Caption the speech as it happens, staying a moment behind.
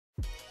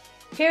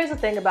Here's the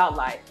thing about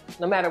life.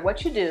 No matter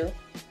what you do,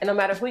 and no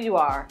matter who you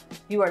are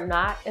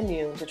not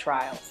immune to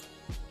trials.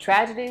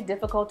 Tragedy,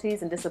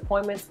 difficulties, and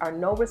disappointments are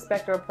no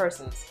respecter of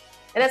persons.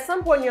 And at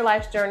some point in your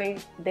life's journey,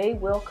 they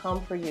will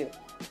come for you.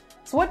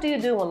 So what do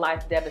you do when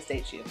life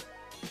devastates you?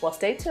 Well,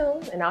 stay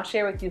tuned, and I'll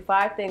share with you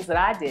 5 things that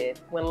I did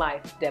when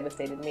life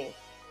devastated me.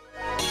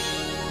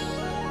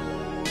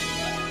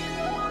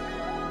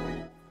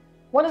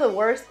 One of the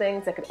worst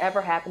things that could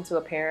ever happen to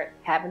a parent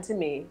happened to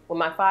me when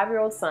my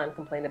 5-year-old son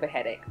complained of a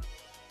headache.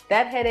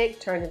 That headache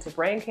turned into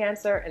brain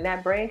cancer, and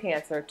that brain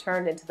cancer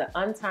turned into the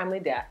untimely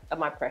death of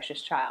my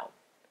precious child.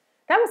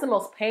 That was the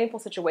most painful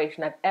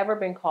situation I've ever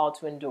been called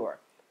to endure.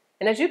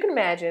 And as you can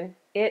imagine,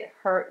 it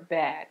hurt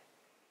bad.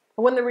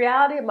 But when the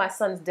reality of my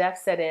son's death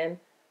set in,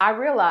 I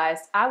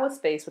realized I was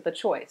faced with a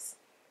choice.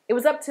 It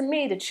was up to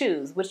me to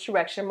choose which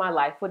direction my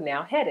life would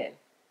now head in.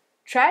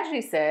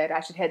 Tragedy said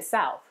I should head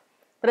south.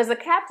 But as the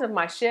captain of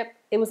my ship,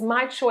 it was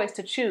my choice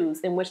to choose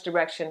in which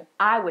direction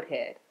I would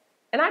head.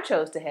 And I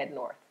chose to head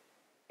north.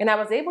 And I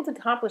was able to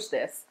accomplish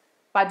this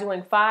by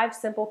doing 5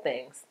 simple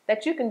things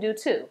that you can do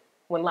too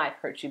when life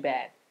hurts you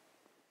bad.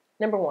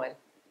 Number 1,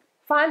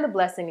 find the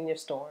blessing in your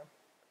storm.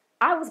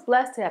 I was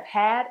blessed to have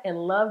had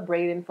and loved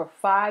Braden for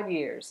 5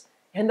 years.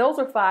 And those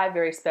were 5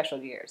 very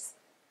special years.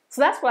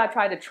 So that's what I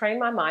tried to train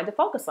my mind to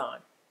focus on.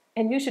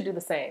 And you should do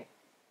the same.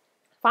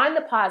 Find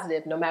the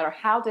positive no matter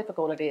how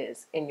difficult it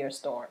is in your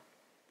storm.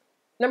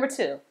 Number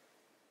 2,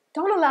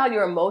 don't allow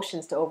your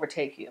emotions to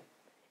overtake you.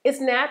 It's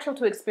natural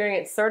to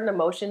experience certain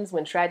emotions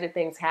when tragic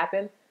things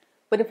happen,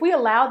 but if we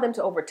allow them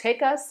to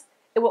overtake us,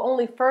 it will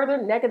only further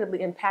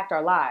negatively impact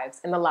our lives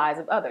and the lives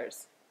of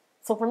others.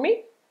 So for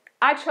me,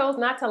 I chose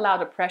not to allow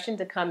depression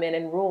to come in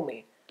and rule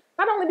me,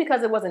 not only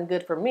because it wasn't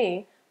good for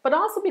me, but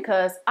also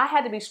because I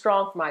had to be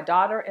strong for my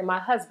daughter and my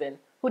husband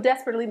who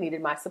desperately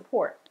needed my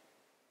support.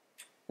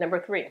 Number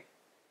 3,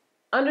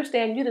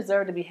 understand you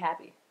deserve to be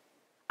happy.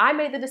 I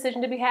made the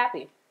decision to be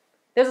happy.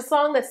 There's a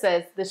song that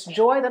says, "This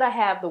joy that I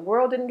have, the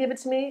world didn't give it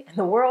to me, and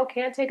the world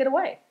can't take it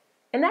away."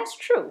 And that's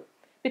true,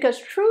 because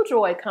true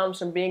joy comes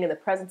from being in the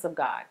presence of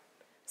God.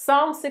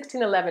 Psalm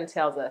 16:11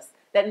 tells us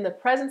that in the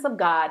presence of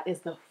God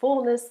is the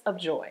fullness of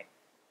joy.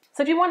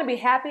 So if you want to be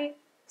happy,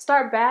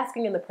 start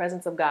basking in the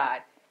presence of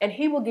God, and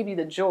He will give you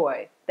the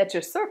joy that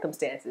your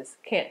circumstances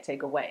can't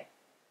take away.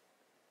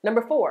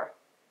 Number 4,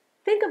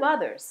 think of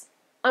others.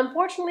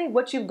 Unfortunately,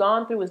 what you've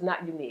gone through is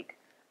not unique.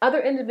 Other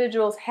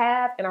individuals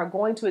have and are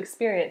going to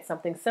experience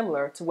something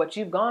similar to what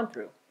you've gone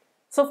through.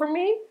 So for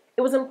me,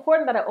 it was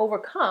important that I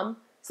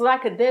overcome so that I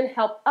could then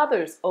help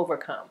others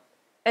overcome.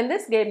 And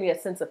this gave me a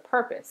sense of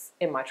purpose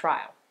in my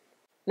trial.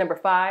 Number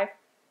 5,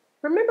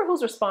 remember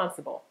who's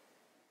responsible.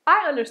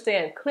 I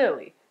understand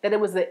clearly that it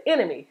was the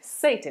enemy,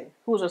 Satan,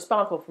 who was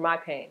responsible for my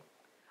pain.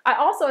 I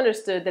also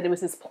understood that it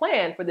was his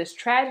plan for this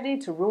tragedy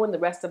to ruin the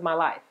rest of my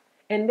life.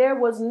 And there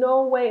was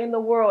no way in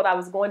the world I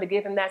was going to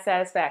give him that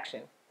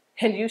satisfaction.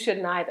 And you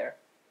shouldn't either.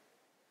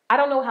 I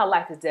don't know how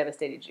life has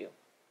devastated you.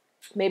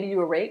 Maybe you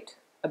were raped,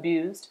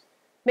 abused.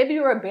 Maybe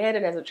you were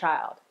abandoned as a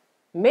child.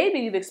 Maybe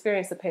you've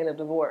experienced the pain of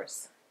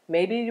divorce.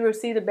 Maybe you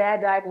received a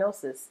bad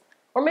diagnosis.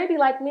 Or maybe,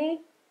 like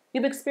me,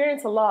 you've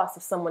experienced the loss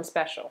of someone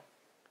special.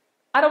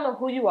 I don't know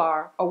who you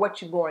are or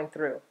what you're going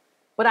through,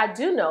 but I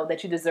do know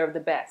that you deserve the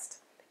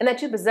best and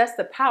that you possess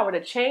the power to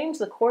change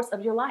the course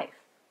of your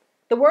life.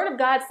 The Word of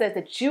God says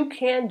that you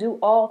can do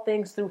all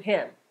things through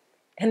Him.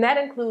 And that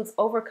includes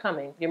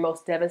overcoming your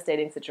most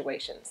devastating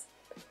situations.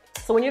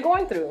 So when you're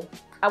going through,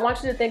 I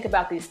want you to think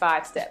about these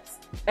 5 steps.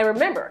 And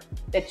remember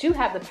that you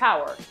have the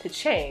power to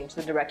change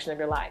the direction of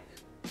your life.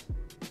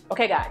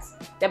 Okay, guys,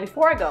 now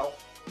before I go,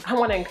 I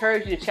want to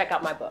encourage you to check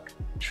out my book,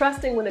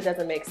 Trusting When It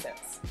Doesn't Make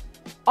Sense.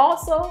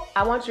 Also,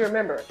 I want you to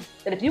remember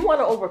that if you want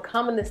to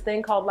overcome in this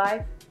thing called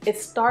life, it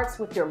starts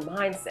with your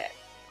mindset.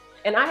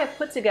 And I have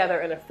put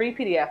together in a free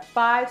PDF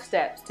 5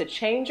 steps to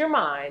change your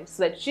mind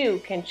so that you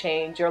can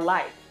change your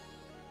life.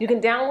 You can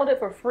download it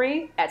for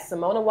free at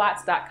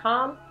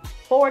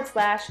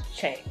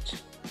SaMonnaWatts.com/change.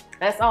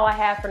 That's all I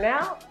have for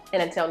now.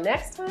 And until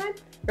next time,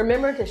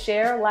 remember to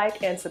share,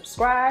 like, and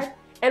subscribe.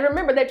 And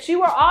remember that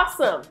you are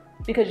awesome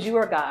because you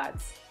are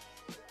God's.